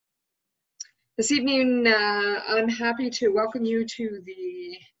This evening, I'm happy to welcome you to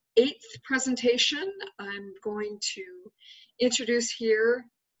the 8th presentation. I'm going to introduce here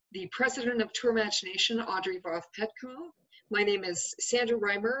the president of Tour Imagination, Audrey Voth-Petko. My name is Sandra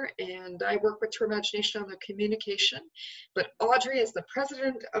Reimer, and I work with Tour Imagination on their communication. But Audrey, as the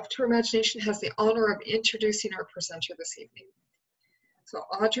president of Tour Imagination, has the honor of introducing our presenter this evening. So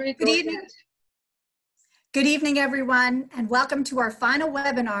Audrey, go ahead. Good evening, everyone, and welcome to our final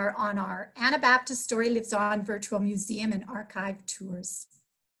webinar on our Anabaptist Story Lives On virtual museum and archive tours.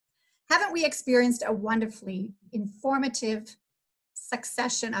 Haven't we experienced a wonderfully informative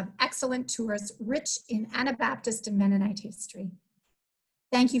succession of excellent tours rich in Anabaptist and Mennonite history?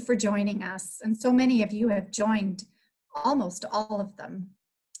 Thank you for joining us, and so many of you have joined, almost all of them.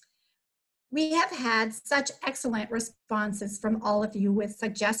 We have had such excellent responses from all of you with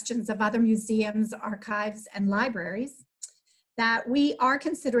suggestions of other museums, archives, and libraries that we are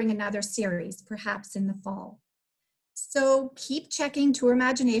considering another series, perhaps in the fall. So keep checking Tour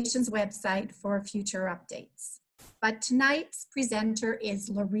Imagination's website for future updates. But tonight's presenter is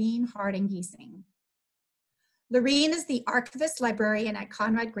Laureen Gissing. Laureen is the archivist librarian at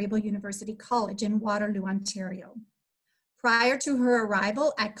Conrad Grebel University College in Waterloo, Ontario. Prior to her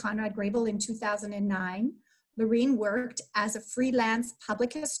arrival at Conrad Grebel in 2009, Laureen worked as a freelance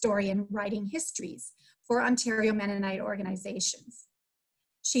public historian writing histories for Ontario Mennonite organizations.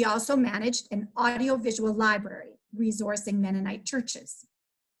 She also managed an audiovisual library, resourcing Mennonite churches.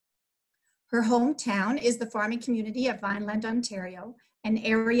 Her hometown is the farming community of Vineland, Ontario, an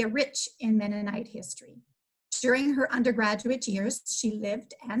area rich in Mennonite history. During her undergraduate years, she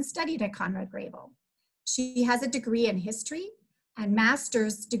lived and studied at Conrad Grebel. She has a degree in history and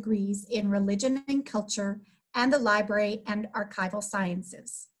master's degrees in religion and culture and the library and archival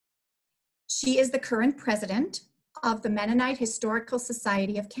sciences. She is the current president of the Mennonite Historical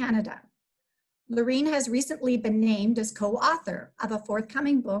Society of Canada. Laureen has recently been named as co-author of a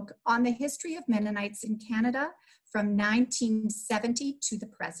forthcoming book on the history of Mennonites in Canada from 1970 to the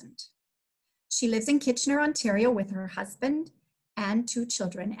present. She lives in Kitchener, Ontario with her husband and 2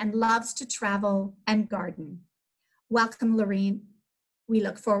 children, and loves to travel and garden. Welcome, Laureen. We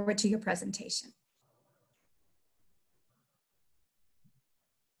look forward to your presentation.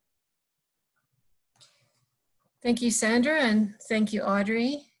 Thank you, Sandra, and thank you,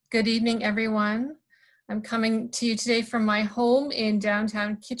 Audrey. Good evening, everyone. I'm coming to you today from my home in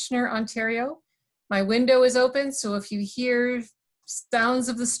downtown Kitchener, Ontario. My window is open, so if you hear sounds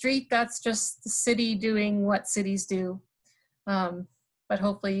of the street, that's just the city doing what cities do. But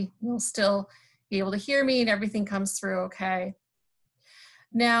hopefully you'll still be able to hear me and everything comes through okay.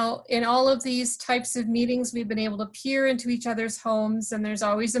 Now, in all of these types of meetings, we've been able to peer into each other's homes, and there's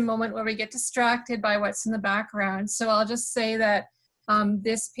always a moment where we get distracted by what's in the background. So I'll just say that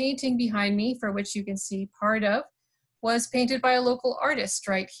this painting behind me, for which you can see part of, was painted by a local artist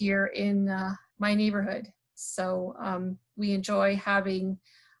right here in my neighborhood. So we enjoy having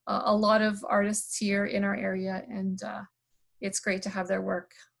a lot of artists here in our area, and it's great to have their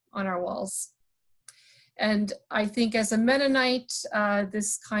work on our walls. And I think as a Mennonite,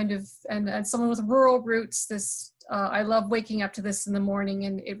 this kind of, and someone with rural roots, this, I love waking up to this in the morning,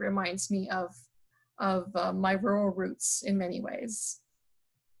 and it reminds me of my rural roots in many ways.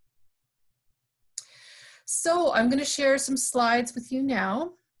 So I'm gonna share some slides with you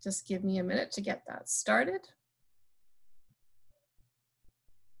now. Just give me a minute to get that started.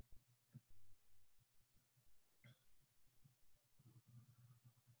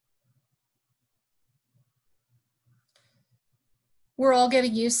 We're all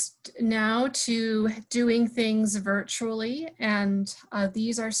getting used now to doing things virtually, and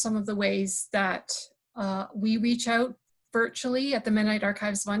these are some of the ways that we reach out virtually at the Mennonite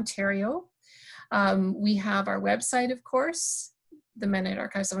Archives of Ontario. We have our website, of course, the Mennonite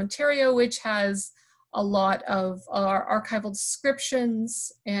Archives of Ontario, which has a lot of our archival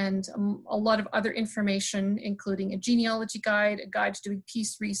descriptions and a lot of other information, including a genealogy guide, a guide to doing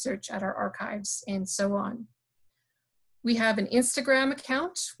piece research at our archives, and so on. We have an Instagram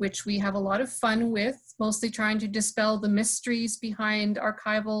account, which we have a lot of fun with, mostly trying to dispel the mysteries behind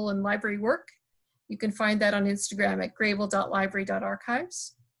archival and library work. You can find that on Instagram at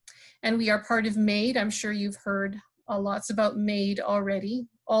grebel.library.archives. And we are part of MAID. I'm sure you've heard lots about MAID already.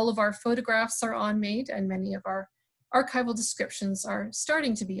 All of our photographs are on MAID, and many of our archival descriptions are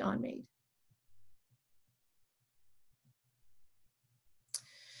starting to be on MAID.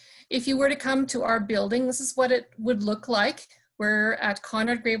 If you were to come to our building, this is what it would look like. We're at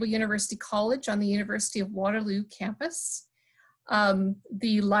Conrad Grebel University College on the University of Waterloo campus.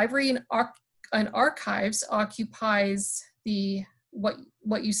 The library and archives occupies the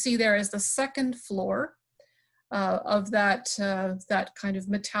what you see there is the second floor of that kind of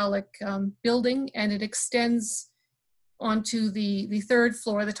metallic building, and it extends onto the third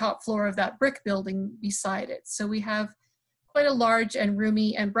floor, the top floor of that brick building beside it. So we have quite a large and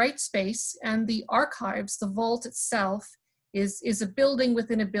roomy and bright space, and the archives, the vault itself, is a building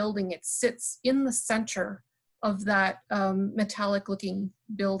within a building. It sits in the center of that metallic looking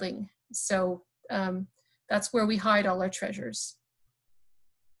building. So that's where we hide all our treasures.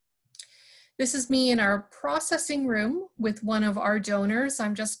 This is me in our processing room with one of our donors.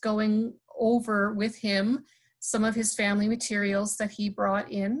 I'm just going over with him some of his family materials that he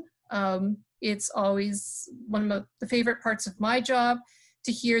brought in. It's always one of the favorite parts of my job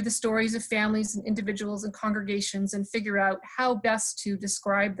to hear the stories of families and individuals and congregations and figure out how best to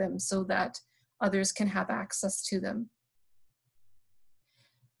describe them so that others can have access to them.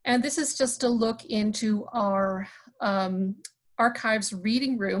 And this is just a look into our archives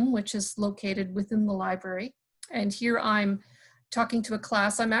reading room, which is located within the library. And here I'm talking to a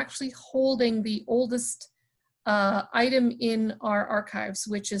class. I'm actually holding the oldest item in our archives,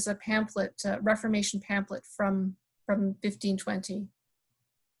 which is a pamphlet, Reformation pamphlet from 1520.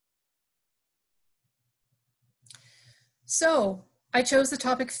 So I chose the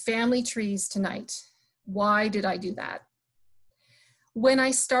topic family trees tonight. Why did I do that? When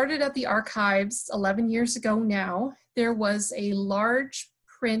I started at the archives 11 years ago now, there was a large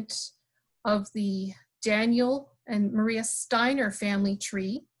print of the Daniel and Maria Steiner family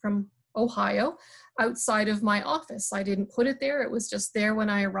tree from Ohio outside of my office. I didn't put it there, it was just there when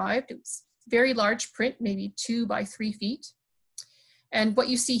I arrived. It was very large print, maybe 2 by 3 feet. And what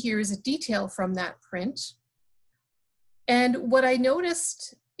you see here is a detail from that print. And what I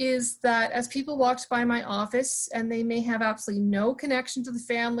noticed is that as people walked by my office, and they may have absolutely no connection to the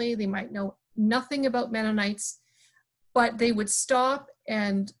family, they might know nothing about Mennonites, but they would stop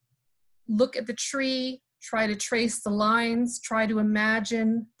and look at the tree, try to trace the lines, try to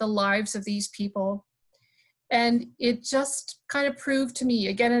imagine the lives of these people. And it just kind of proved to me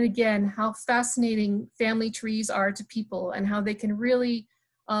again and again how fascinating family trees are to people and how they can really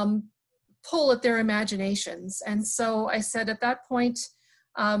pull at their imaginations. And so I said at that point,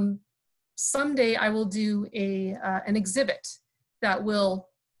 someday I will do an exhibit that will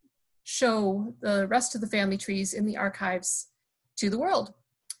show the rest of the family trees in the archives to the world.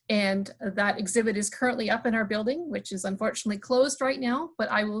 And that exhibit is currently up in our building, which is unfortunately closed right now, but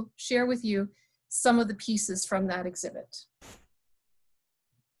I will share with you some of the pieces from that exhibit.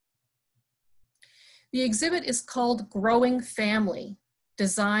 The exhibit is called Growing Family,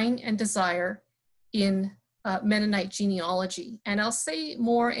 Design and Desire in Mennonite Genealogy. And I'll say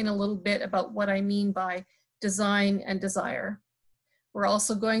more in a little bit about what I mean by design and desire. We're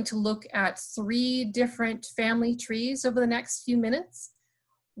also going to look at 3 different family trees over the next few minutes.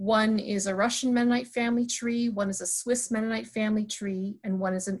 One is a Russian Mennonite family tree, one is a Swiss Mennonite family tree, and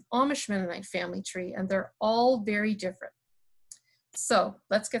one is an Amish Mennonite family tree, and they're all very different. So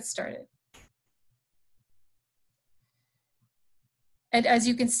let's get started. And as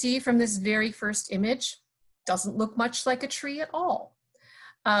you can see from this very first image, doesn't look much like a tree at all.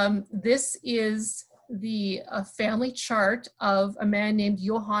 This is the family chart of a man named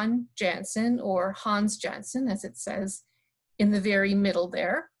Johann Jansen, or Hans Jansen, as it says in the very middle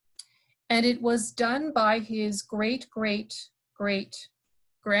there. And it was done by his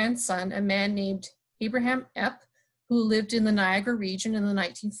great-great-great-grandson, a man named Abraham Epp, who lived in the Niagara region in the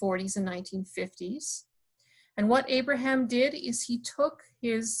 1940s and 1950s. And what Abraham did is he took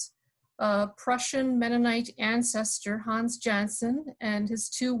his Prussian Mennonite ancestor, Hans Jansen, and his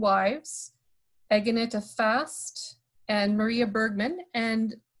 2 wives, Agneta Fast and Maria Bergman,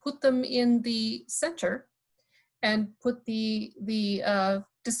 and put them in the center and put the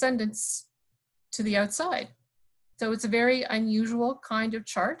descendants to the outside. So it's a very unusual kind of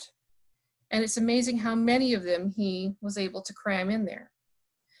chart, and it's amazing how many of them he was able to cram in there.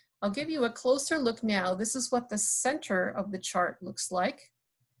 I'll give you a closer look now. This is what the center of the chart looks like,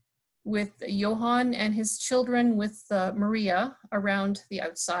 with Johann and his children with Maria around the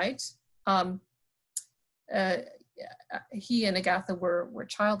outside. He and Agatha were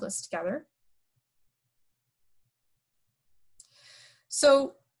childless together.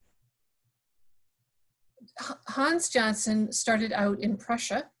 So Hans Jansen started out in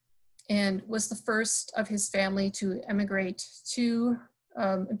Prussia and was the first of his family to emigrate to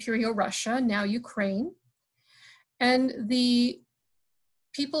Imperial Russia, now Ukraine. And the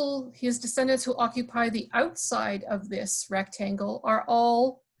people, his descendants who occupy the outside of this rectangle, are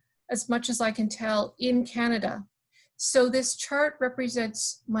all, as much as I can tell, in Canada. So this chart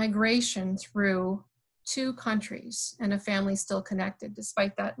represents migration through 2 countries, and a family still connected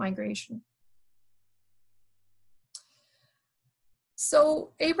despite that migration.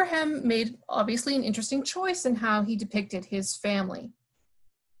 So Abraham made obviously an interesting choice in how he depicted his family.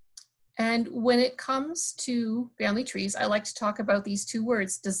 And when it comes to family trees, I like to talk about these 2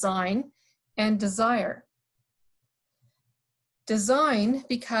 words, design and desire. Design,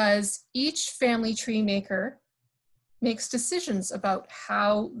 because each family tree maker makes decisions about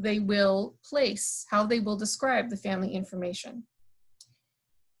how they will place, how they will describe the family information.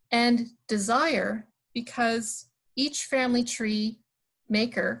 And desire, because each family tree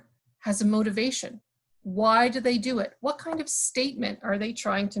maker has a motivation. Why do they do it? What kind of statement are they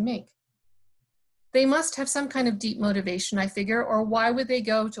trying to make? They must have some kind of deep motivation, I figure, or why would they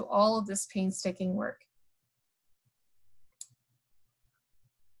go to all of this painstaking work?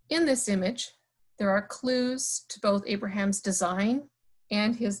 In this image, there are clues to both Abraham's design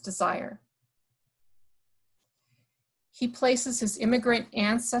and his desire. He places his immigrant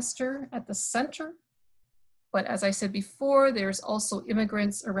ancestor at the center, but as I said before, there's also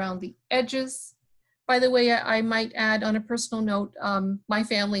immigrants around the edges. By the way, I might add on a personal note, my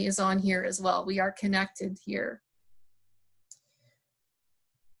family is on here as well. We are connected here.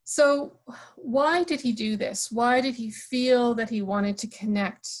 So why did he do this? Why did he feel that he wanted to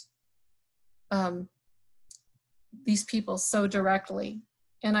connect these people so directly?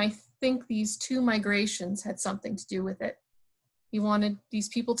 And I think these 2 migrations had something to do with it. He wanted these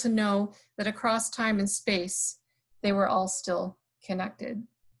people to know that across time and space, they were all still connected.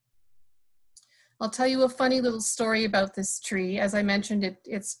 I'll tell you a funny little story about this tree. As I mentioned,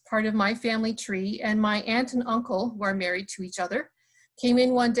 it's part of my family tree, and my aunt and uncle, who are married to each other, came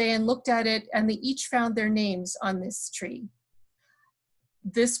in one day and looked at it, and they each found their names on this tree.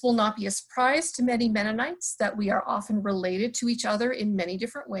 This will not be a surprise to many Mennonites that we are often related to each other in many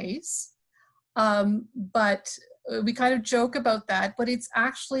different ways. But we kind of joke about that, but it's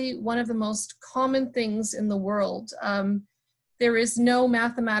actually one of the most common things in the world. There is no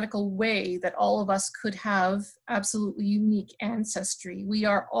mathematical way that all of us could have absolutely unique ancestry. We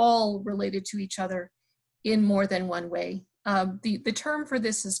are all related to each other in more than one way. The term for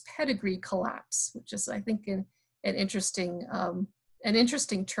this is pedigree collapse, which is, I think, an interesting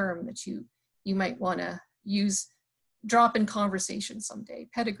term that you might want to use, drop in conversation someday,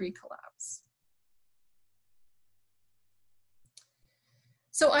 pedigree collapse.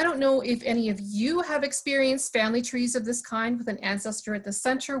 So I don't know if any of you have experienced family trees of this kind with an ancestor at the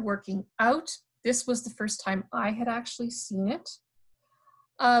center working out. This was the first time I had actually seen it.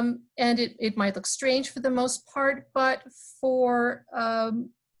 And it might look strange for the most part, but for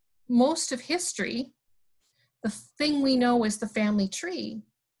most of history, the thing we know as the family tree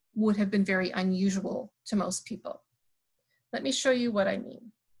would have been very unusual to most people. Let me show you what I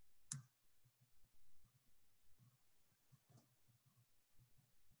mean.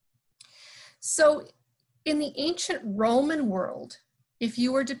 So in the ancient Roman world, if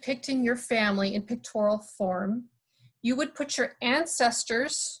you were depicting your family in pictorial form, you would put your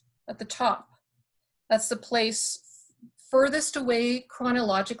ancestors at the top. That's the place furthest away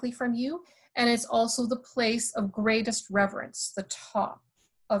chronologically from you, and it's also the place of greatest reverence, the top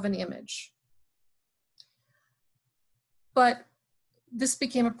of an image. But this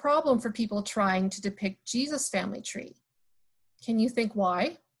became a problem for people trying to depict Jesus' family tree. Can you think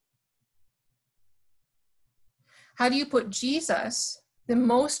why? How do you put Jesus, the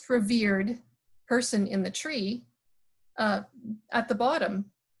most revered person in the tree, at the bottom?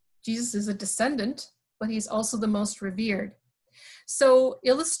 Jesus is a descendant, but he's also the most revered. So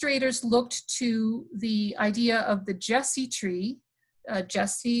illustrators looked to the idea of the Jesse tree,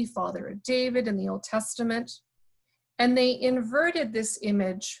 Jesse, father of David in the Old Testament, and they inverted this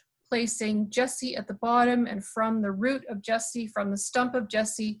image, placing Jesse at the bottom, and from the root of Jesse, from the stump of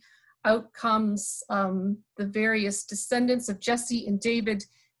Jesse, out comes the various descendants of Jesse and David.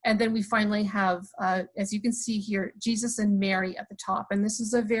 And then we finally have, as you can see here, Jesus and Mary at the top. And this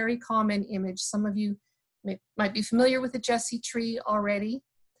is a very common image. Some of you might be familiar with the Jesse tree already,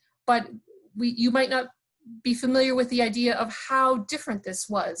 but you might not be familiar with the idea of how different this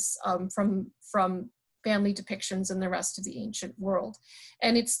was from family depictions in the rest of the ancient world.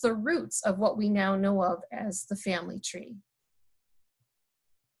 And it's the roots of what we now know of as the family tree.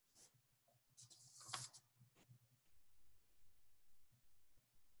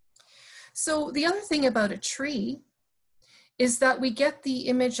 So the other thing about a tree is that we get the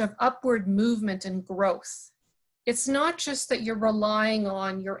image of upward movement and growth. It's not just that you're relying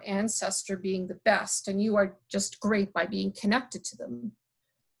on your ancestor being the best and you are just great by being connected to them.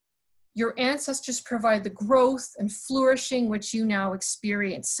 your ancestors provide the growth and flourishing which you now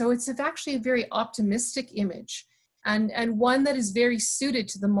experience. So it's actually a very optimistic image, and one that is very suited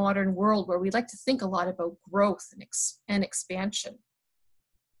to the modern world, where we like to think a lot about growth and expansion.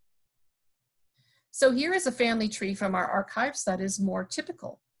 So here is a family tree from our archives that is more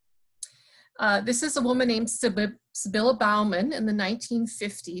typical. This is a woman named Sibylla Baumann in the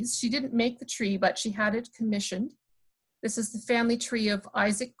 1950s. She didn't make the tree, but she had it commissioned. This is the family tree of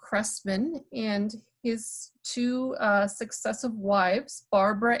Isaac Cressman and his two successive wives,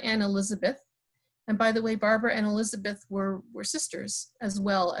 Barbara and Elizabeth. And by the way, Barbara and Elizabeth were sisters, as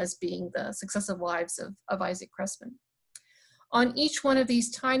well as being the successive wives of Isaac Cressman. On each one of these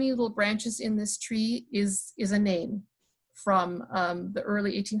tiny little branches in this tree is a name, from the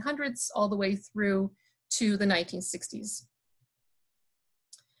early 1800s all the way through to the 1960s.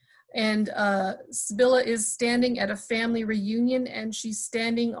 And Sibylla is standing at a family reunion, and she's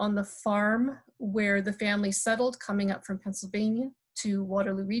standing on the farm where the family settled, coming up from Pennsylvania to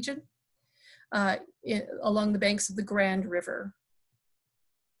Waterloo region, along the banks of the Grand River.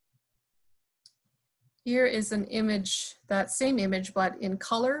 Here is an image, that same image, but in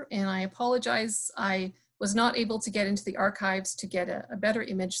color, and I apologize, I was not able to get into the archives to get a better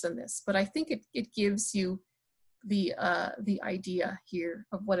image than this, but I think it gives you the idea here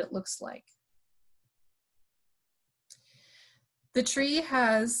of what it looks like. The tree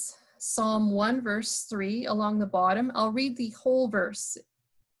has Psalm 1 verse 3 along the bottom. I'll read the whole verse.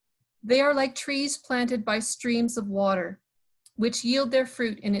 They are like trees planted by streams of water, which yield their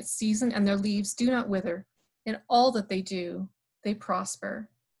fruit in its season, and their leaves do not wither. In all that they do, they prosper.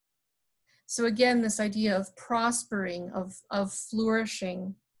 So again, this idea of prospering, of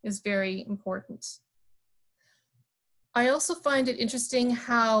flourishing is very important. I also find it interesting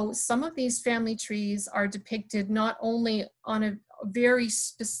how some of these family trees are depicted not only on a very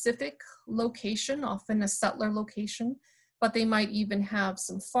specific location, often a settler location, but they might even have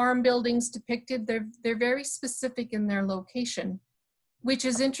some farm buildings depicted. They're very specific in their location, which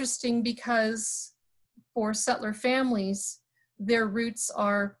is interesting because for settler families, their roots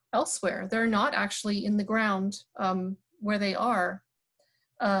are elsewhere. They're not actually in the ground where they are,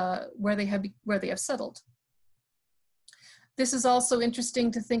 where they have settled. This is also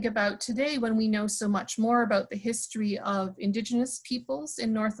interesting to think about today when we know so much more about the history of indigenous peoples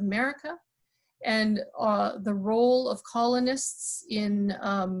in North America and the role of colonists in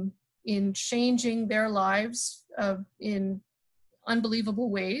changing their lives in unbelievable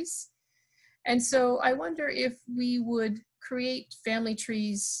ways. And so I wonder if we would create family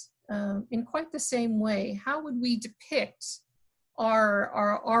trees in quite the same way. How would we depict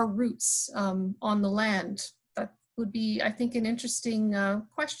our roots on the land? That would be, I think, an interesting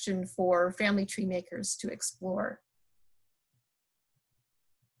question for family tree makers to explore.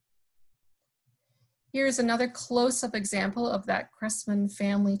 Here's another close-up example of that Cressman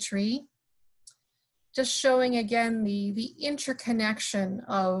family tree, just showing again the interconnection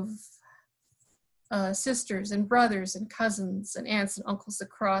of sisters and brothers and cousins and aunts and uncles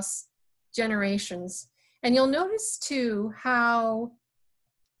across generations. And you'll notice too how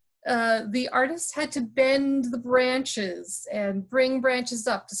the artist had to bend the branches and bring branches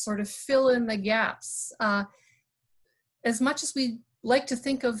up to sort of fill in the gaps. As much as we like to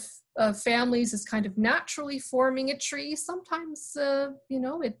think of families as kind of naturally forming a tree, sometimes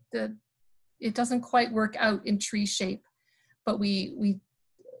it doesn't quite work out in tree shape, but we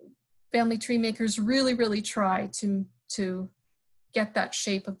family tree makers really try to get that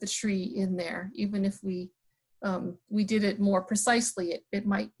shape of the tree in there. Even if we did it more precisely, it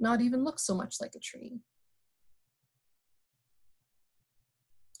might not even look so much like a tree.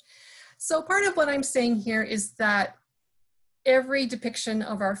 So part of what I'm saying here is that every depiction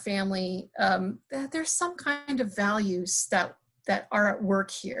of our family, there's some kind of values that are at work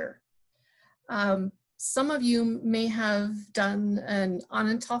here. Some of you may have done an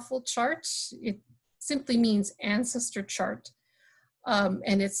Anabaptist chart. It simply means ancestor chart.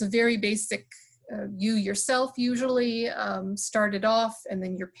 And it's a very basic, you yourself usually started off, and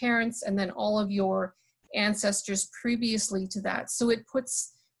then your parents, and then all of your ancestors previously to that. So it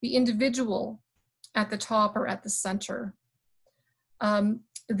puts the individual at the top or at the center.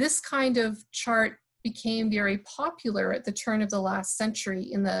 This kind of chart became very popular at the turn of the last century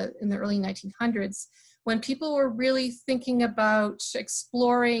in the early 1900s, when people were really thinking about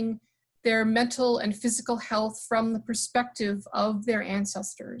exploring their mental and physical health from the perspective of their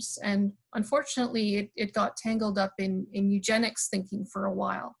ancestors. And unfortunately, it got tangled up in eugenics thinking for a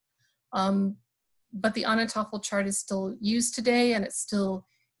while. But the Anabaptist chart is still used today, and it's still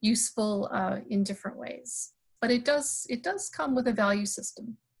useful in different ways. But it does come with a value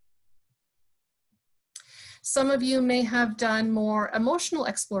system. Some of you may have done more emotional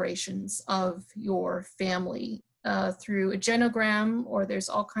explorations of your family through a genogram, or there's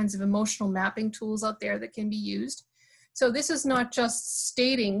all kinds of emotional mapping tools out there that can be used. So this is not just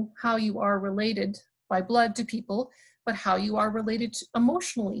stating how you are related by blood to people, but how you are related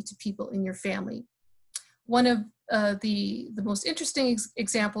emotionally to people in your family. One of the most interesting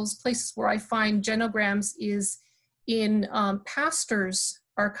examples, places where I find genograms, is in pastors'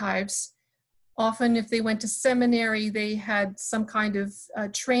 archives. Often if they went to seminary, they had some kind of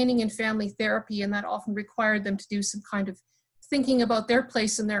training in family therapy, and that often required them to do some kind of thinking about their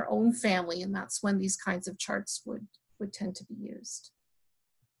place in their own family, and that's when these kinds of charts would tend to be used.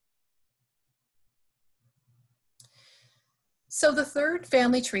 So the third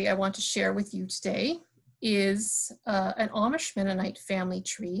family tree I want to share with you today is an Amish Mennonite family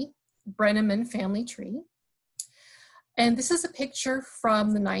tree, Brenneman family tree. And this is a picture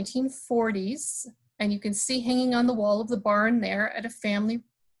from the 1940s, and you can see hanging on the wall of the barn there at a family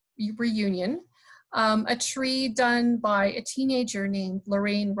reunion, a tree done by a teenager named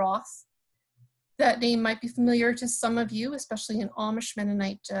Laureen Roth. That name might be familiar to some of you, especially in Amish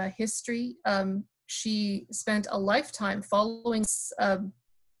Mennonite history. She spent a lifetime following,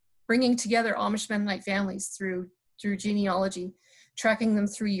 bringing together Amish Mennonite families through genealogy, tracking them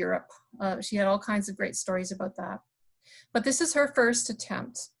through Europe. She had all kinds of great stories about that. But this is her first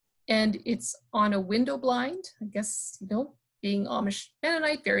attempt, and it's on a window blind. I guess, you know, being Amish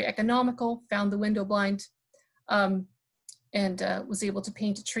Mennonite, very economical, found the window blind, and was able to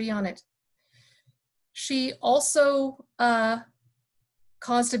paint a tree on it. She also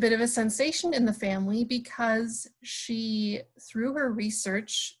caused a bit of a sensation in the family because she, through her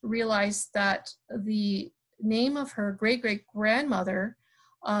research, realized that the name of her great-great-grandmother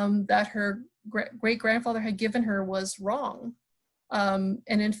that her great-grandfather had given her was wrong. And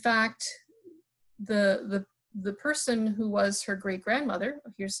in fact, the person who was her great-grandmother,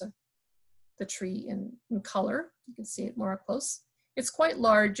 here's the tree in color. You can see it more up close. It's quite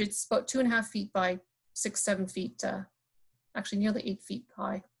large. It's about 2.5 feet by 6-7 feet, actually nearly 8 feet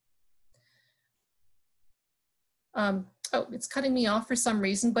high. Oh, it's cutting me off for some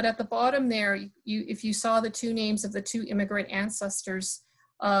reason, but at the bottom there, if you saw the two names of the two immigrant ancestors,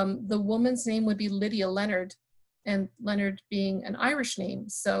 the woman's name would be Lydia Leonard, and Leonard being an Irish name.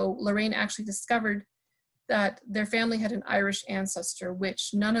 So Lorraine actually discovered that their family had an Irish ancestor,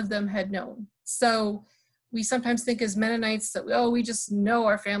 which none of them had known. So we sometimes think as Mennonites that, oh, we just know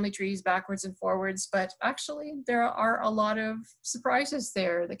our family trees backwards and forwards, but actually there are a lot of surprises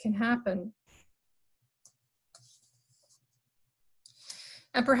there that can happen.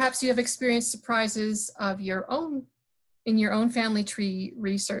 And perhaps you have experienced surprises of your own in your own family tree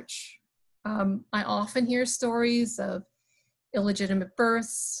research. I often hear stories of illegitimate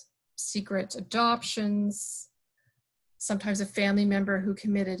births, secret adoptions, sometimes a family member who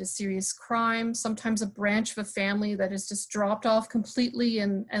committed a serious crime, sometimes a branch of a family that is just dropped off completely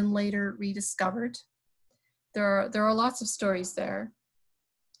and later rediscovered. There are lots of stories there.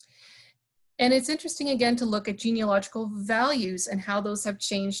 And it's interesting again to look at genealogical values and how those have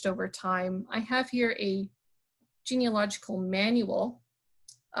changed over time. I have here a genealogical manual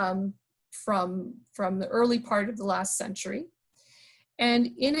from the early part of the last century. And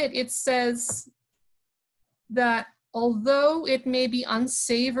in it, it says that although it may be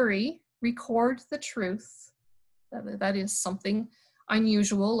unsavory, record the truth. That is something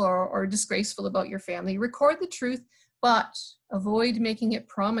unusual or disgraceful about your family. Record the truth, but avoid making it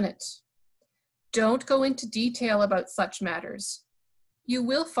prominent. Don't go into detail about such matters. You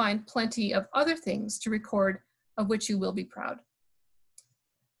will find plenty of other things to record of which you will be proud.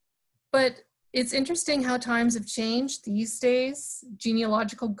 But it's interesting how times have changed these days.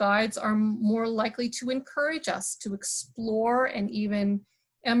 Genealogical guides are more likely to encourage us to explore and even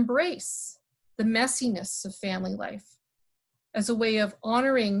embrace the messiness of family life as a way of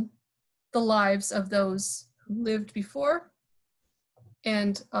honoring the lives of those who lived before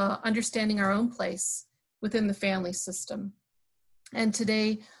and understanding our own place within the family system. And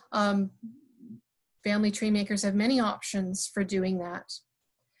today, family tree makers have many options for doing that.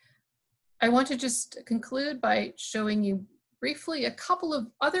 I want to just conclude by showing you briefly a couple of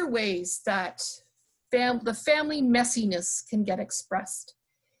other ways that the family messiness can get expressed.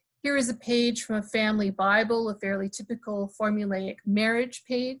 Here is a page from a family Bible, a fairly typical formulaic marriage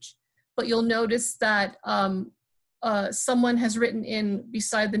page, but you'll notice that someone has written in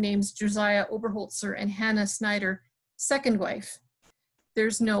beside the names Josiah Oberholzer and Hannah Snyder, second wife.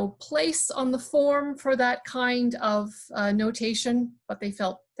 There's no place on the form for that kind of notation, but they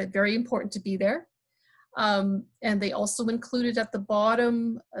felt that very important to be there. And they also included at the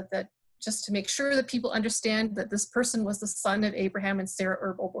bottom that just to make sure that people understand that this person was the son of Abraham and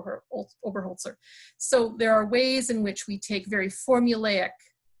Sarah Oberholzer. So there are ways in which we take very formulaic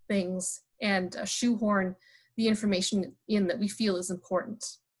things and shoehorn the information in that we feel is important.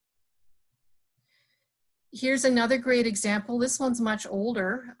 Here's another great example. This one's much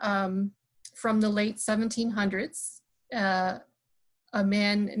older, from the late 1700s. A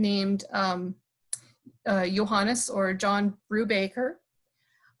man named Johannes, or John Brubaker,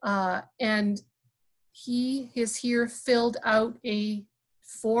 and he is here filled out a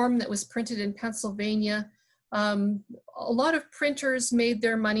form that was printed in Pennsylvania. A lot of printers made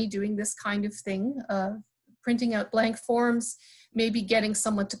their money doing this kind of thing, printing out blank forms, maybe getting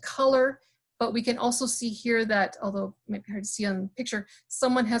someone to color. But we can also see here that, although it might be hard to see on the picture,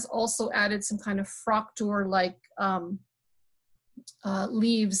 someone has also added some kind of frock door-like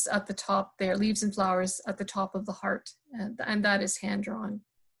leaves at the top there, leaves and flowers at the top of the heart, and that is hand-drawn.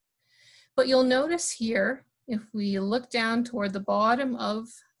 But you'll notice here, if we look down toward the bottom of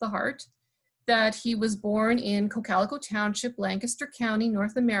the heart, that he was born in Cocalico Township, Lancaster County,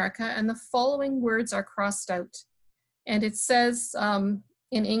 North America, and the following words are crossed out. And it says,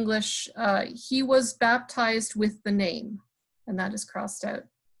 in English, he was baptized with the name, and that is crossed out.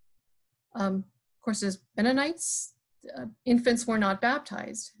 Of course, as Mennonites, infants were not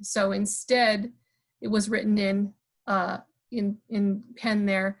baptized. So instead, it was written in pen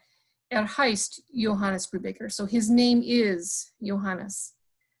there, Heist Johannes Brubaker. So his name is Johannes.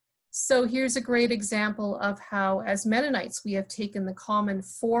 So here's a great example of how, as Mennonites, we have taken the common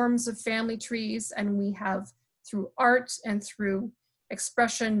forms of family trees, and we have, through art and through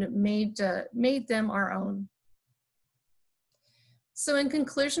expression, made them our own. So in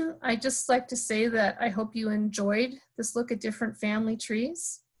conclusion, I'd just like to say that I hope you enjoyed this look at different family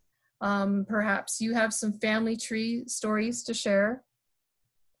trees. Perhaps you have some family tree stories to share.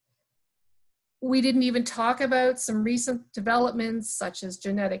 We didn't even talk about some recent developments such as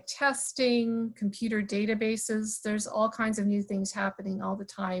genetic testing, computer databases. There's all kinds of new things happening all the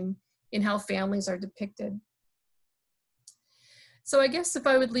time in how families are depicted. So I guess if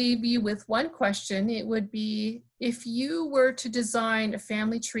I would leave you with one question, it would be, if you were to design a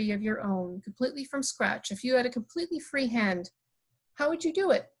family tree of your own, completely from scratch, if you had a completely free hand, how would you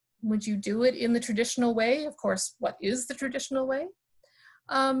do it? Would you do it in the traditional way? Of course, what is the traditional way?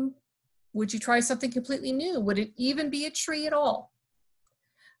 Would you try something completely new? Would it even be a tree at all?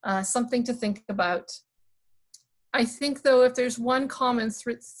 Something to think about. I think, though, if there's one common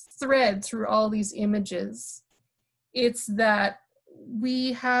thread through all these images, it's that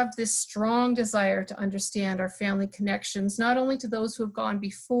we have this strong desire to understand our family connections, not only to those who have gone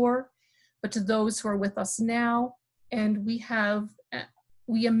before, but to those who are with us now. And we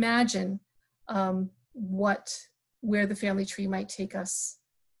imagine where the family tree might take us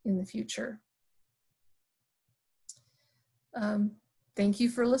in the future. Thank you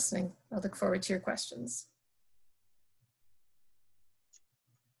for listening. I look forward to your questions.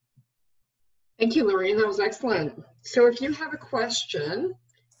 Thank you, Laureen. That was excellent. So if you have a question,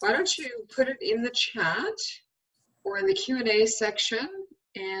 why don't you put it in the chat or in the Q&A section,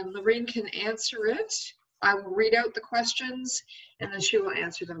 and Laureen can answer it. I will read out the questions, and then she will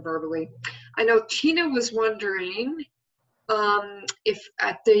answer them verbally. I know Tina was wondering if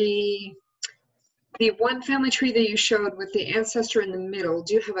at the one family tree that you showed with the ancestor in the middle,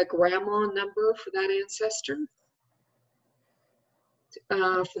 do you have a grandma number for that ancestor?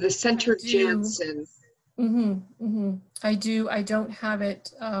 For the center Jansen. I do. I don't have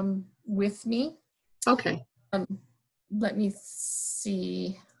it with me. Okay. Let me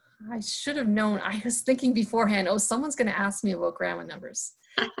see. I should have known. I was thinking beforehand, oh, someone's going to ask me about grandma numbers.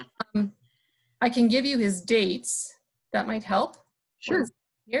 I can give you his dates. That might help. Sure.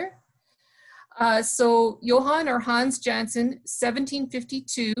 Here. So Johann or Hans Jansen,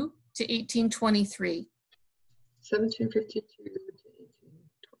 1752 to 1823. 1752 to 1823.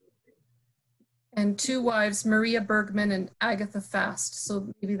 And two wives, Maria Bergman and Agatha Fast. So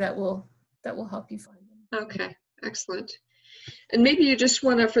maybe that will help you find them. Okay, excellent. And maybe you just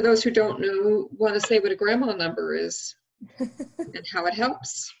want to, for those who don't know, want to say what a grandma number is and how it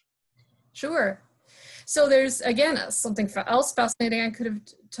helps. Sure. So there's, again, something else fascinating I could have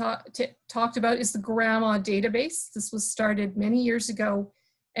talked about is the grandma database. This was started many years ago,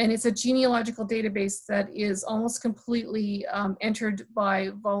 and it's a genealogical database that is almost completely entered by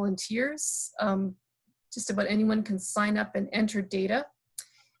volunteers. Just about anyone can sign up and enter data.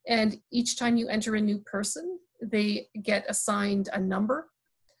 And each time you enter a new person, they get assigned a number.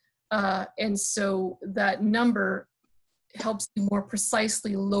 And so that number helps you more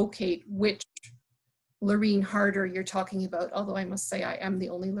precisely locate which Laureen Harder you're talking about, although I must say I am the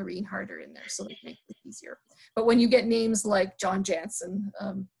only Laureen Harder in there, so that makes it easier. But when you get names like John Jansen,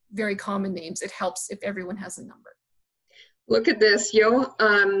 very common names, it helps if everyone has a number. Look at this.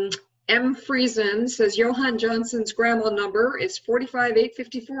 M. Friesen says Johan Johnson's grandma number is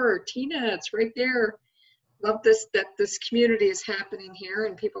 45854. Tina, it's right there. Love this, that this community is happening here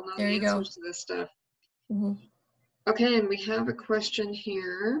and people know the answers to this stuff. Mm-hmm. Okay, and we have a question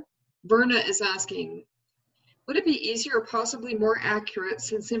here. Verna is asking, would it be easier or possibly more accurate,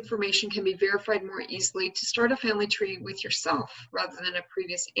 since information can be verified more easily, to start a family tree with yourself rather than a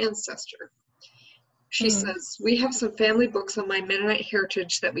previous ancestor? She says, we have some family books on my Mennonite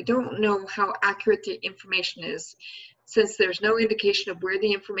heritage that we don't know how accurate the information is, since there's no indication of where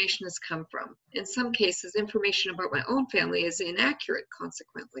the information has come from. In some cases, information about my own family is inaccurate,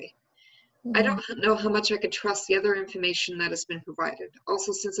 consequently. I don't know how much I can trust the other information that has been provided.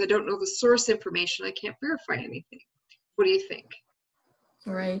 Also, since I don't know the source information, I can't verify anything. What do you think?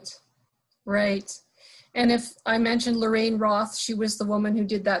 Right, right. And if I mentioned Lorraine Roth, she was the woman who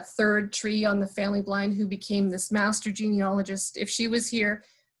did that third tree on the family blind, who became this master genealogist. If she was here,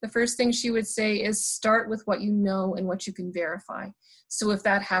 the first thing she would say is start with what you know and what you can verify. So if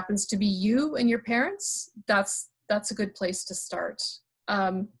that happens to be you and your parents, that's a good place to start.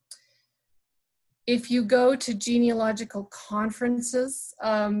 If you go to genealogical conferences,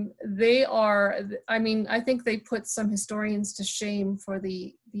 they are, I mean, I think they put some historians to shame for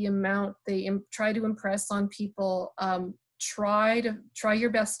the amount they try to impress on people. Try your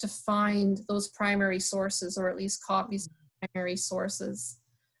best to find those primary sources, or at least copies of primary sources,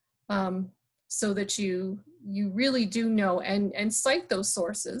 so that you really do know, and cite those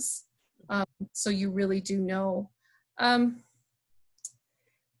sources, so you really do know.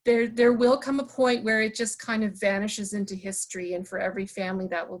 There will come a point where it just kind of vanishes into history, and for every family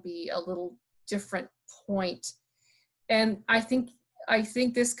that will be a little different point. And I think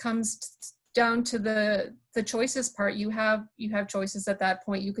this comes down to the choices part. You have choices at that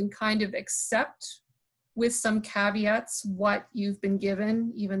point. You can kind of accept with some caveats what you've been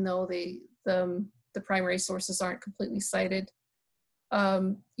given, even though the primary sources aren't completely cited.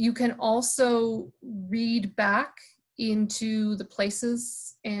 You can also read back into the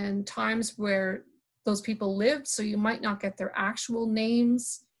places and times where those people lived, so you might not get their actual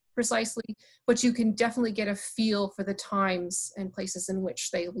names precisely, but you can definitely get a feel for the times and places in which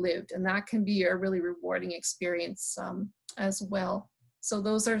they lived, and that can be a really rewarding experience as well. So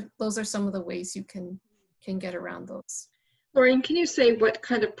those are some of the ways you can get around those. Laureen, can you say what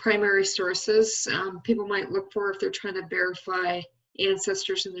kind of primary sources people might look for if they're trying to verify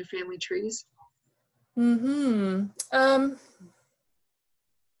ancestors in their family trees? I'm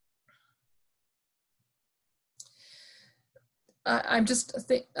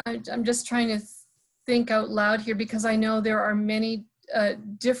just trying to think out loud here, because I know there are many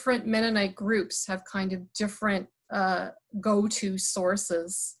different Mennonite groups have kind of different go-to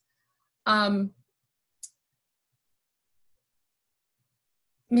sources.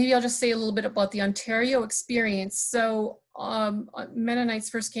 Maybe I'll just say a little bit about the Ontario experience. So Mennonites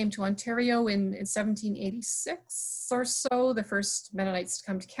first came to Ontario in 1786 or so, the first Mennonites to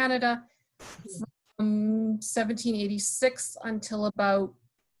come to Canada. From 1786 until about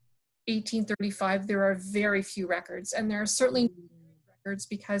 1835, there are very few records, and there are certainly records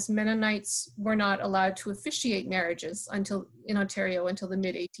because Mennonites were not allowed to officiate marriages in Ontario until the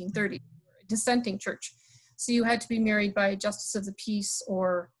mid-1830s, a dissenting church. So you had to be married by a justice of the peace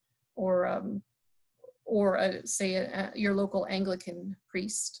or your local Anglican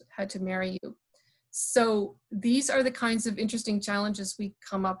priest had to marry you. So these are the kinds of interesting challenges we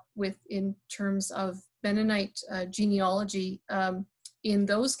come up with in terms of Mennonite genealogy. In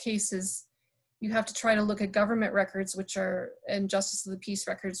those cases, you have to try to look at government records, and justice of the peace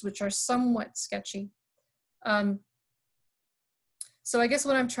records, which are somewhat sketchy. So I guess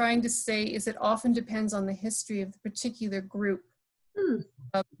what I'm trying to say is it often depends on the history of the particular group.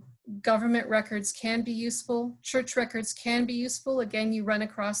 Government records can be useful. Church records can be useful. Again, you run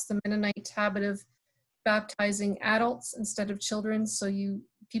across the Mennonite habit of baptizing adults instead of children. So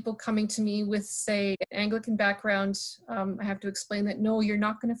people coming to me with, say, an Anglican background, I have to explain that, no, you're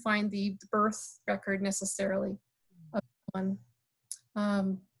not going to find the birth record necessarily of one.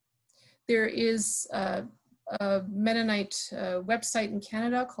 There is a Mennonite website in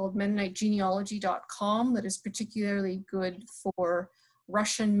Canada called MennoniteGenealogy.com that is particularly good for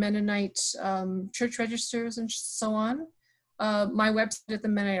Russian Mennonite church registers and so on. My website at the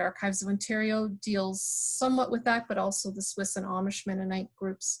Mennonite Archives of Ontario deals somewhat with that, but also the Swiss and Amish Mennonite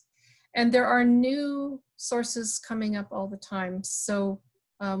groups. And there are new sources coming up all the time. So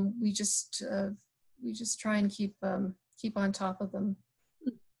we just we just try and keep on top of them.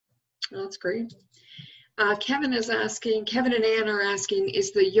 Well, that's great. Kevin and Ann are asking,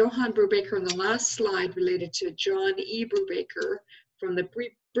 is the Johann Brubaker on the last slide related to John E. Brubaker from the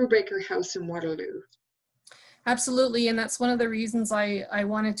Brubaker House in Waterloo? Absolutely, and that's one of the reasons I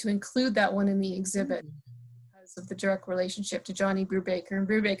wanted to include that one in the exhibit, because of the direct relationship to John E. Brubaker and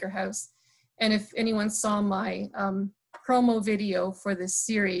Brubaker House. And if anyone saw my promo video for this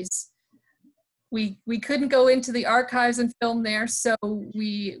series, we couldn't go into the archives and film there, so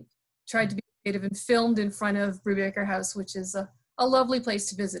we tried to be creative and filmed in front of Brubaker House, which is a lovely place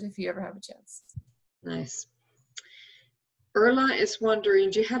to visit if you ever have a chance. Nice. Erla is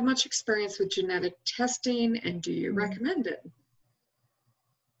wondering, do you have much experience with genetic testing, and do you recommend it?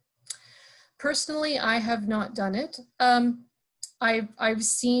 Personally, I have not done it. I've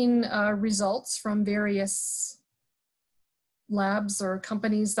seen results from various labs or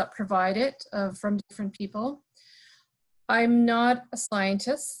companies that provide it from different people. I'm not a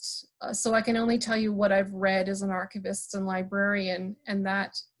scientist, so I can only tell you what I've read as an archivist and librarian, and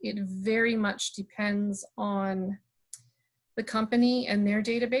that it very much depends on the company and their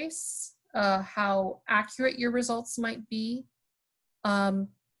database, how accurate your results might be. And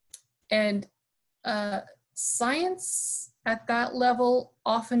science at that level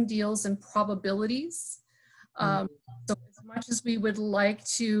often deals in probabilities. So as much as we would like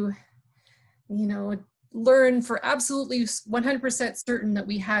to, learn for absolutely 100% certain that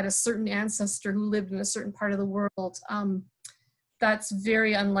we had a certain ancestor who lived in a certain part of the world, that's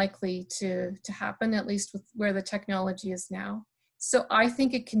very unlikely to happen, at least with where the technology is now. So I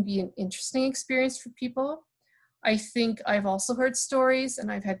think it can be an interesting experience for people. I think I've also heard stories, and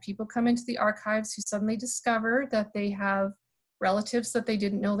I've had people come into the archives who suddenly discover that they have relatives that they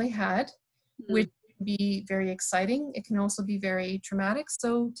didn't know they had, which can be very exciting. It can also be very traumatic.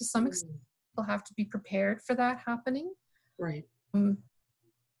 So to some extent, people have to be prepared for that happening. Right.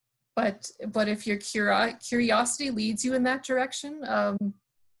 But if your curiosity leads you in that direction,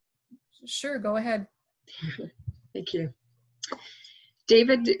 sure, go ahead. Thank you.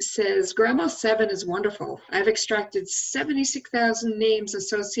 David says, Grandma 7 is wonderful. I've extracted 76,000 names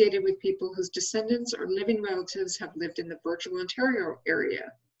associated with people whose descendants or living relatives have lived in the Virgil, Ontario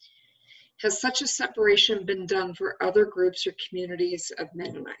area. Has such a separation been done for other groups or communities of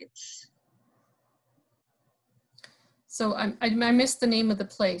Mennonites? So I missed the name of the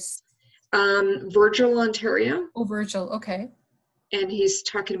place. Virgil, Ontario. Oh, Virgil, okay. And he's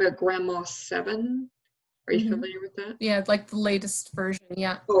talking about Grandma 7. Are you familiar with that? Yeah, like the latest version,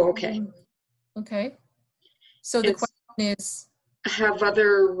 yeah. Oh, okay. Okay. So the question is, have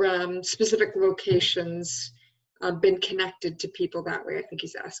other specific locations been connected to people that way? I think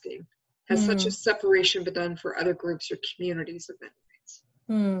he's asking. Has such a separation been done for other groups or communities of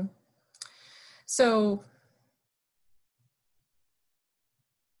Mennonites? So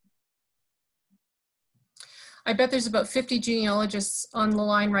I bet there's about 50 genealogists on the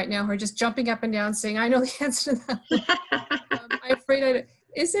line right now who are just jumping up and down saying, I know the answer to that. I'm afraid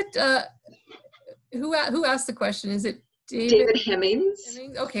is it, who asked the question? Is it David Hemmings?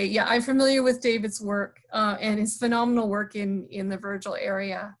 Okay, yeah, I'm familiar with David's work and his phenomenal work in the Virgil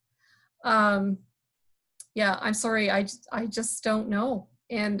area. Yeah, I'm sorry, I just don't know.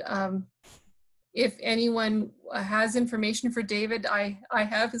 And if anyone has information for David, I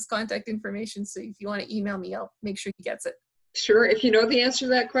have his contact information. So if you want to email me, I'll make sure he gets it. Sure. If you know the answer to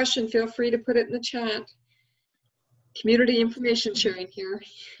that question, feel free to put it in the chat. Community information sharing here.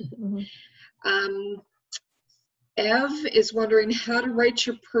 Ev is wondering how to write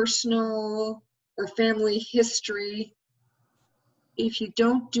your personal or family history. If you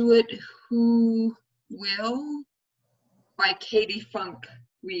don't do it, who will? By Katie Funk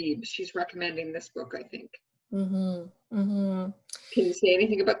Weeb. She's recommending this book, I think. Can you say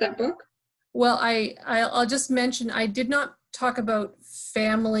anything about that book? Well, I'll just mention, I did not talk about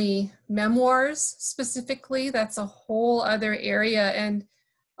family memoirs specifically. That's a whole other area. And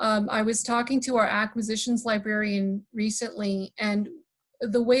I was talking to our acquisitions librarian recently, and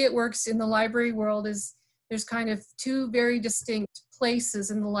the way it works in the library world is there's kind of two very distinct places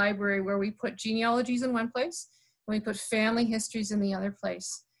in the library where we put genealogies in one place and we put family histories in the other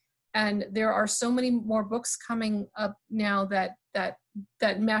place. And there are so many more books coming up now that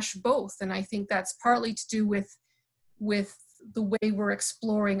mesh both. And I think that's partly to do with the way we're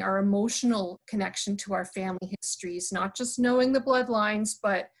exploring our emotional connection to our family histories, not just knowing the bloodlines,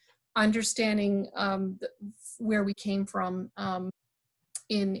 but understanding where we came from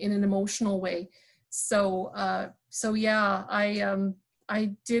in an emotional way. So yeah, I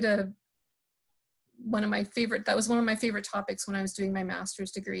did that was one of my favorite topics when I was doing my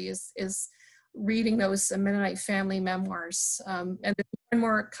master's degree is reading those Mennonite family memoirs. And there's more and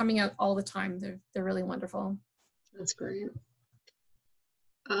more coming out all the time. They're really wonderful. That's great.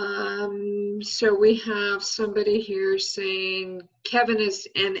 So we have somebody here saying, Kevin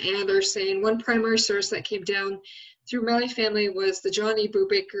and Ann are saying, one primary source that came down through my family was the John E.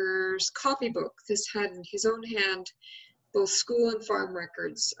 Brubaker's copybook. This had in his own hand both school and farm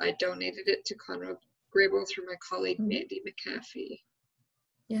records. I donated it to Conrad Grable through my colleague Mandy McAfee.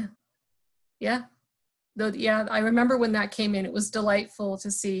 Yeah. Yeah. Yeah, I remember when that came in. It was delightful to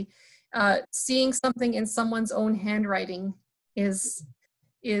see. Seeing something in someone's own handwriting is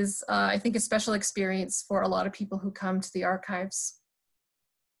I think, a special experience for a lot of people who come to the archives.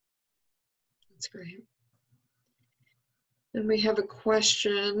 That's great. And we have a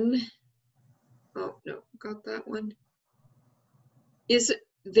question. Oh, no, got that one. Is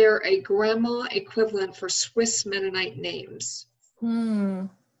there a grandma equivalent for Swiss Mennonite names?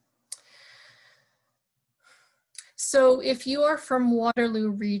 So if you are from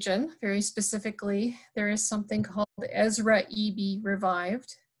Waterloo region, very specifically, there is something called Ezra Eby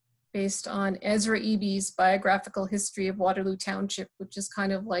Revived, based on Ezra Eby's biographical history of Waterloo Township, which is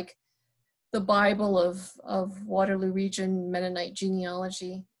kind of like the Bible of Waterloo region Mennonite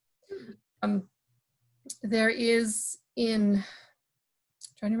genealogy. There is in,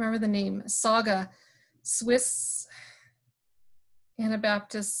 trying to remember the name, Saga, Swiss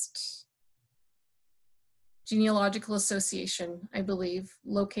Anabaptist Genealogical Association, I believe,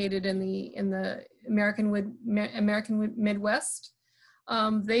 located in the American Midwest.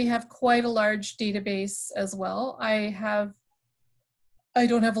 They have quite a large database as well. I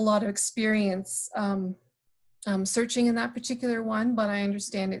don't have a lot of experience searching in that particular one, but I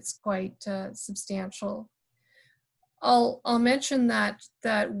understand it's quite substantial. I'll mention that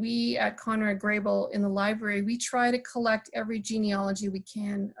we at Conrad Grable in the library, we try to collect every genealogy we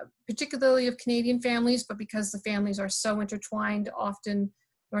can, particularly of Canadian families, but because the families are so intertwined, often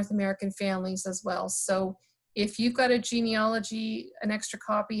North American families as well. So if you've got a genealogy, an extra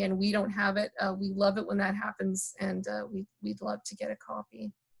copy, and we don't have it, we love it when that happens, and we'd love to get a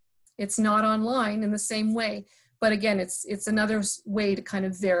copy. It's not online in the same way, but again, it's another way to kind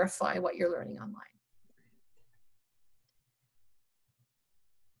of verify what you're learning online.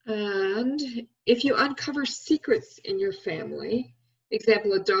 And if you uncover secrets in your family,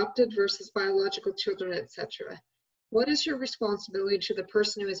 example, adopted versus biological children, etc., what is your responsibility to the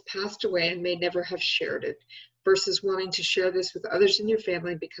person who has passed away and may never have shared it, versus wanting to share this with others in your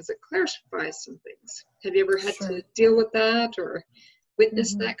family because it clarifies some things? Have you ever had to deal with that or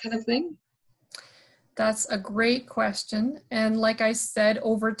witness that kind of thing? That's a great question. And like I said,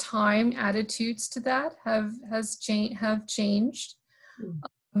 over time, attitudes to that have changed.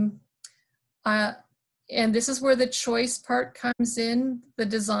 And this is where the choice part comes in, the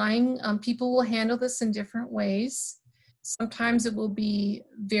design. People will handle this in different ways. Sometimes it will be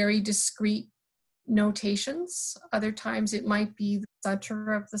very discreet notations. Other times it might be the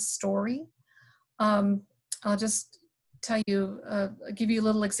center of the story. I'll just tell you, give you a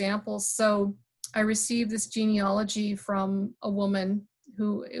little example. So I received this genealogy from a woman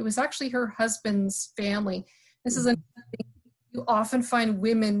who, it was actually her husband's family. This is another thing. You often find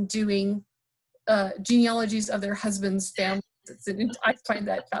women doing genealogies of their husband's family. I find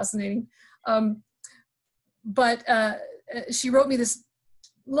that fascinating. But she wrote me this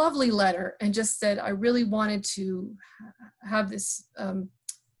lovely letter and just said, I really wanted to have this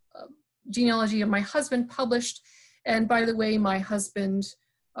genealogy of my husband published. And by the way, my husband,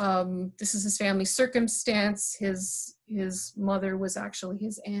 this is his family circumstance. His mother was actually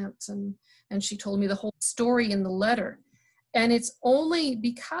his aunt, and she told me the whole story in the letter. And it's only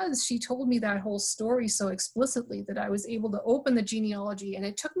because she told me that whole story so explicitly that I was able to open the genealogy. And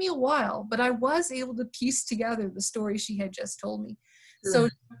it took me a while, but I was able to piece together the story she had just told me. So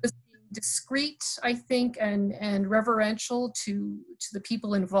it was discreet, I think, and reverential to the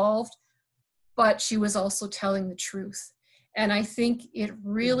people involved, but she was also telling the truth. And I think it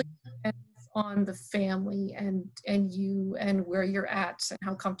really depends on the family and you and where you're at and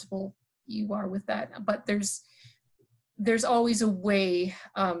how comfortable you are with that. But there's always a way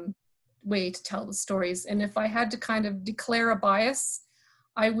to tell the stories. And if I had to kind of declare a bias,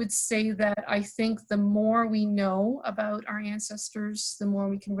 I would say that I think the more we know about our ancestors, the more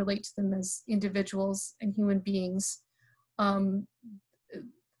we can relate to them as individuals and human beings, the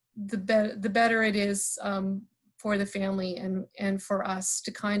better it is for the family and for us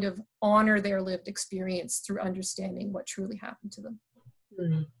to kind of honor their lived experience through understanding what truly happened to them.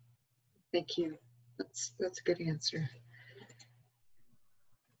 Thank you. That's a good answer.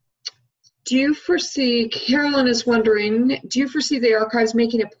 Do you foresee, Carolyn is wondering, do you foresee the archives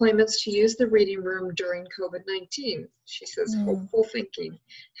making appointments to use the reading room during COVID-19? She says, hopeful thinking.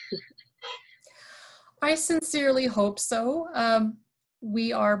 I sincerely hope so.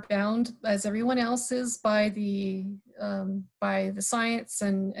 We are bound, as everyone else is, by the science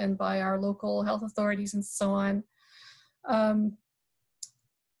and by our local health authorities and so on.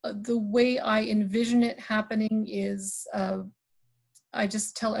 The way I envision it happening is, I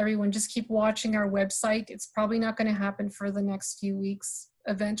just tell everyone, just keep watching our website. It's probably not going to happen for the next few weeks.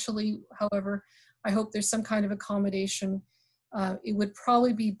 Eventually, however, I hope there's some kind of accommodation. It would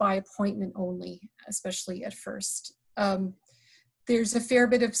probably be by appointment only, especially at first. There's a fair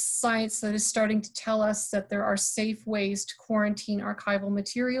bit of science that is starting to tell us that there are safe ways to quarantine archival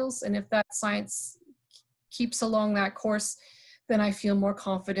materials. And if that science keeps along that course, then I feel more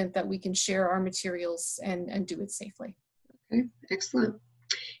confident that we can share our materials and do it safely. Okay, excellent.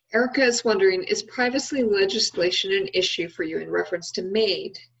 Erica is wondering, is privacy legislation an issue for you in reference to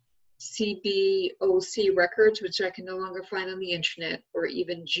MAID, CBOC records, which I can no longer find on the internet, or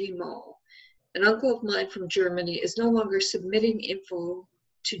even GMAL? An uncle of mine from Germany is no longer submitting info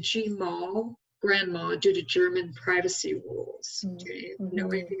to GMAL grandma due to German privacy rules. Do you know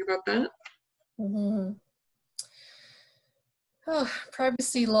anything about that? Oh,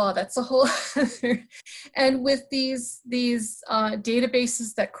 privacy law, that's a whole other. And with these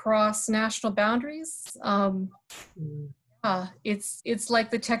databases that cross national boundaries, it's like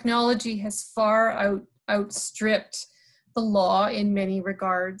the technology has far outstripped the law in many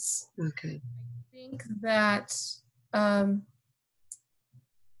regards. Okay. I think that I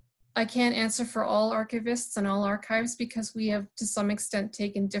can't answer for all archivists and all archives because we have to some extent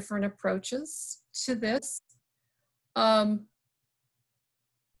taken different approaches to this.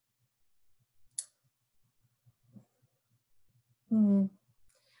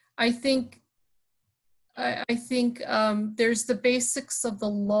 I think there's the basics of the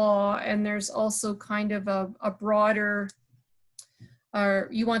law, and there's also kind of a broader,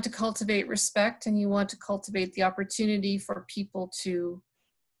 you want to cultivate respect, and you want to cultivate the opportunity for people to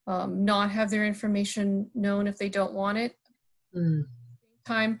not have their information known if they don't want it. At the same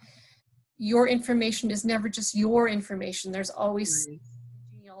time, your information is never just your information. There's always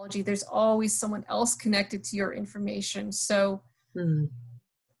genealogy. There's always someone else connected to your information. So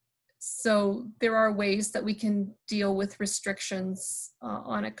there are ways that we can deal with restrictions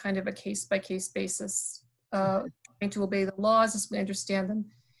on a kind of a case-by-case basis, trying to obey the laws as we understand them,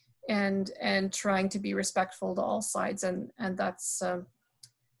 and trying to be respectful to all sides, and that's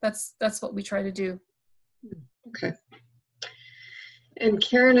what we try to do. Okay. And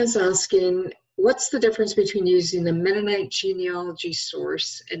Karen is asking, what's the difference between using the Mennonite genealogy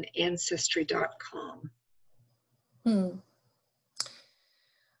source and Ancestry.com?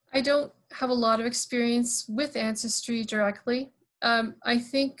 I don't have a lot of experience with Ancestry directly. I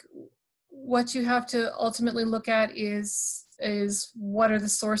think what you have to ultimately look at is what are the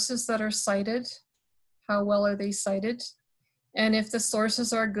sources that are cited? How well are they cited? And if the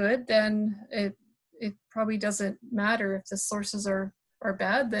sources are good, then it probably doesn't matter. If the sources are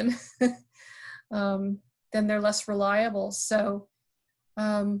bad, then then they're less reliable. So,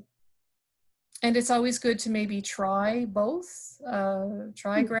 and it's always good to maybe try both.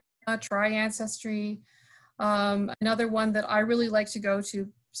 Try Grandma, try Ancestry. Another one that I really like to go to,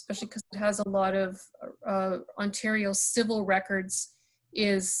 especially because it has a lot of Ontario civil records,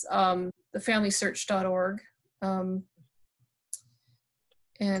 is the FamilySearch.org.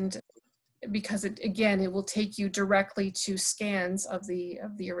 And because it will take you directly to scans of the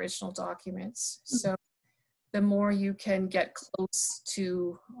original documents. So the more you can get close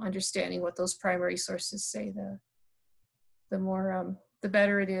to understanding what those primary sources say, the more the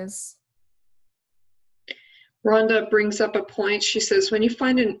better it is. Rhonda brings up a point. She says, when you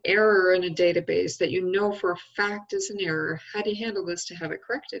find an error in a database that you know for a fact is an error, how do you handle this to have it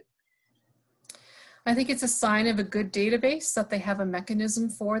corrected? I think it's a sign of a good database that they have a mechanism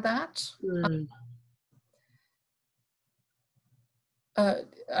for that.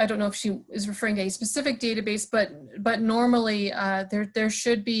 I don't know if she is referring to a specific database, but normally there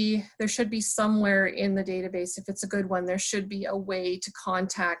should be somewhere in the database, if it's a good one, there should be a way to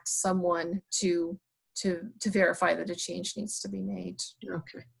contact someone to verify that a change needs to be made.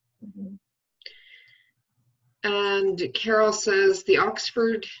 Okay. And Carol says, the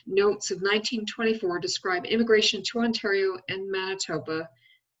Oxford Notes of 1924 describe immigration to Ontario and Manitoba.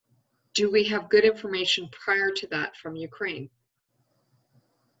 Do we have good information prior to that from Ukraine?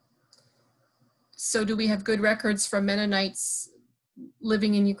 So do we have good records from Mennonites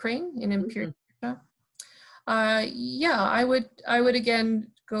living in Ukraine, in Imperial? Yeah, I would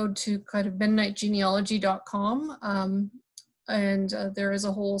again go to kind of MennoniteGenealogy.com, and there is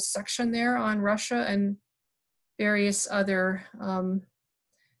a whole section there on Russia and various other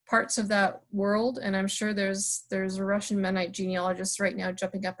parts of that world. And I'm sure there's a Russian Mennonite genealogist right now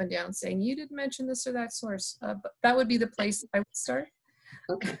jumping up and down saying, you didn't mention this or that source. But that would be the place I would start.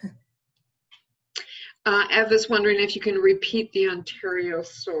 Okay. Ev is wondering if you can repeat the Ontario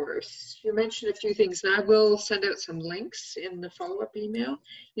source. You mentioned a few things, and I will send out some links in the follow-up email.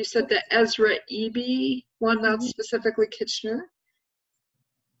 You said the Ezra Eby one, not specifically Kitchener.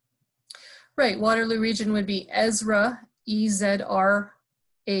 Right, Waterloo region would be Ezra,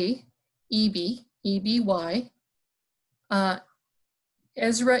 E-Z-R-A, Eby, E-B-Y.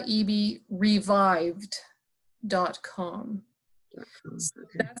 Ezra Eby Revived.com. So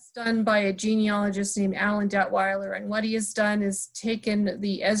that's done by a genealogist named Alan Detweiler, and what he has done is taken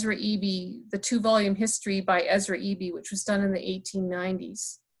the Ezra Eby, the 2-volume history by Ezra Eby, which was done in the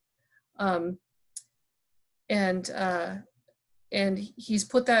 1890s, and he's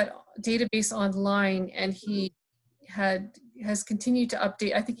put that database online, and he has continued to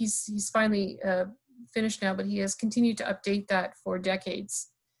update. I think he's finally finished now, but he has continued to update that for decades.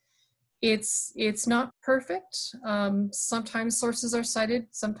 It's not perfect. Sometimes sources are cited,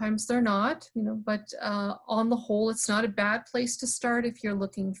 sometimes they're not, but on the whole, it's not a bad place to start if you're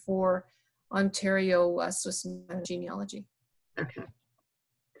looking for Ontario Swiss genealogy. Okay.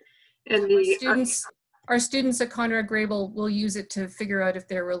 And our students at Conrad Grable will use it to figure out if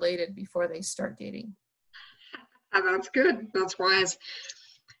they're related before they start dating. That's good. That's wise.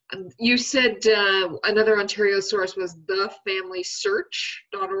 You said another Ontario source was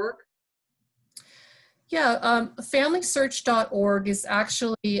thefamilysearch.org. Yeah, familysearch.org is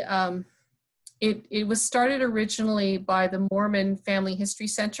actually, it was started originally by the Mormon Family History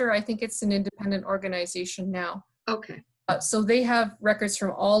Center. I think it's an independent organization now. Okay. So they have records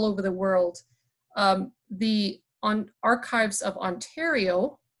from all over the world. The Archives of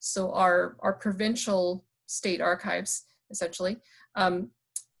Ontario, so our provincial state archives, essentially,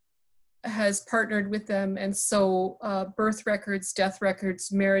 has partnered with them, and so birth records, death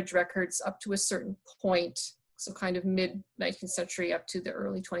records, marriage records up to a certain point, so kind of mid-19th century up to the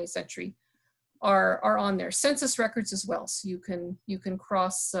early 20th century, are on there. Census records as well, so you can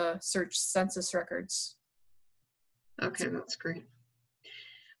cross search census records. Okay, that's great.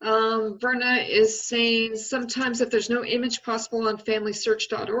 Verna is saying sometimes if there's no image possible on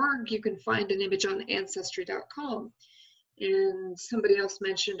familysearch.org, you can find an image on ancestry.com. And somebody else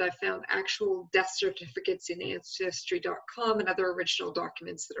mentioned I found actual death certificates in Ancestry.com and other original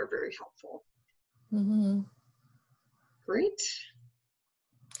documents that are very helpful. Mm-hmm. Great.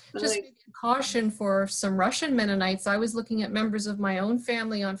 Just caution for some Russian Mennonites. I was looking at members of my own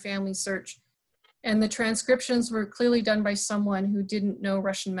family on Family Search, and the transcriptions were clearly done by someone who didn't know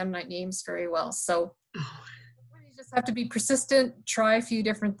Russian Mennonite names very well. So you just have to be persistent, try a few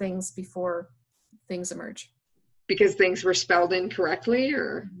different things before things emerge. Because things were spelled incorrectly,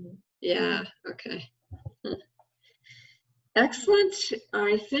 or? Yeah, okay. Excellent.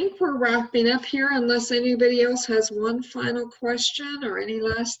 I think we're wrapping up here unless anybody else has one final question or any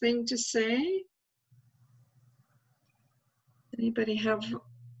last thing to say. Anybody have?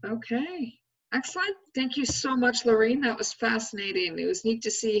 Okay. Excellent. Thank you so much, Laureen. That was fascinating. It was neat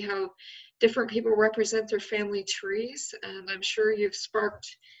to see how different people represent their family trees, and I'm sure you've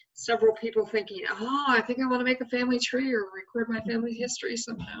sparked several people thinking, oh, I think I want to make a family tree or record my family history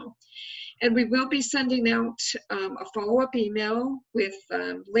somehow. And we will be sending out a follow-up email with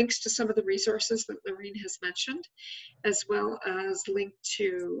links to some of the resources that Laureen has mentioned, as well as link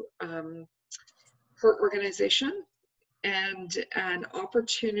to her organization and an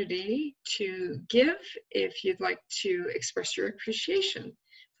opportunity to give if you'd like to express your appreciation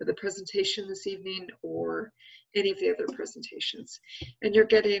for the presentation this evening or any of the other presentations. And you're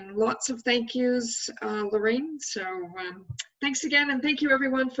getting lots of thank yous, Laureen. So thanks again, and thank you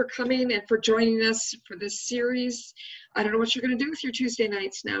everyone for coming and for joining us for this series. I don't know what you're going to do with your Tuesday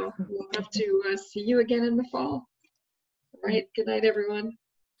nights now. We'll have to see you again in the fall. All right, good night, everyone.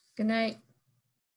 Good night.